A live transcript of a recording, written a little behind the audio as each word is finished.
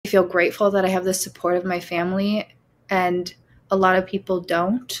feel grateful that I have the support of my family, and a lot of people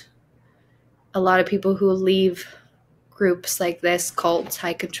don't. A lot of people who leave groups like this, cults,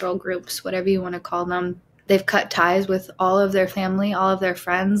 high control groups, whatever you want to call them, they've cut ties with all of their family, all of their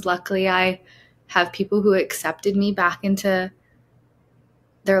friends. Luckily, I have people who accepted me back into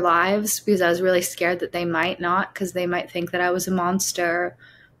their lives, because I was really scared that they might not, because they might think that I was a monster,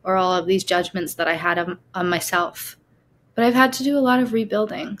 or all of these judgments that I had on myself. But I've had to do a lot of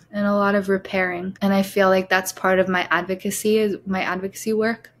rebuilding and a lot of repairing. And I feel like that's part of my advocacy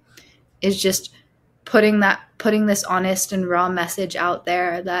work, is just putting this honest and raw message out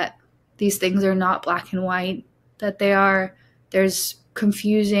there that these things are not black and white, that there's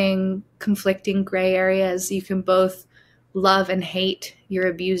confusing, conflicting gray areas. You can both love and hate your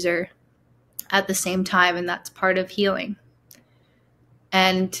abuser at the same time, and that's part of healing.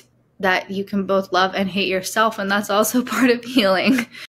 And that you can both love and hate yourself, and that's also part of healing.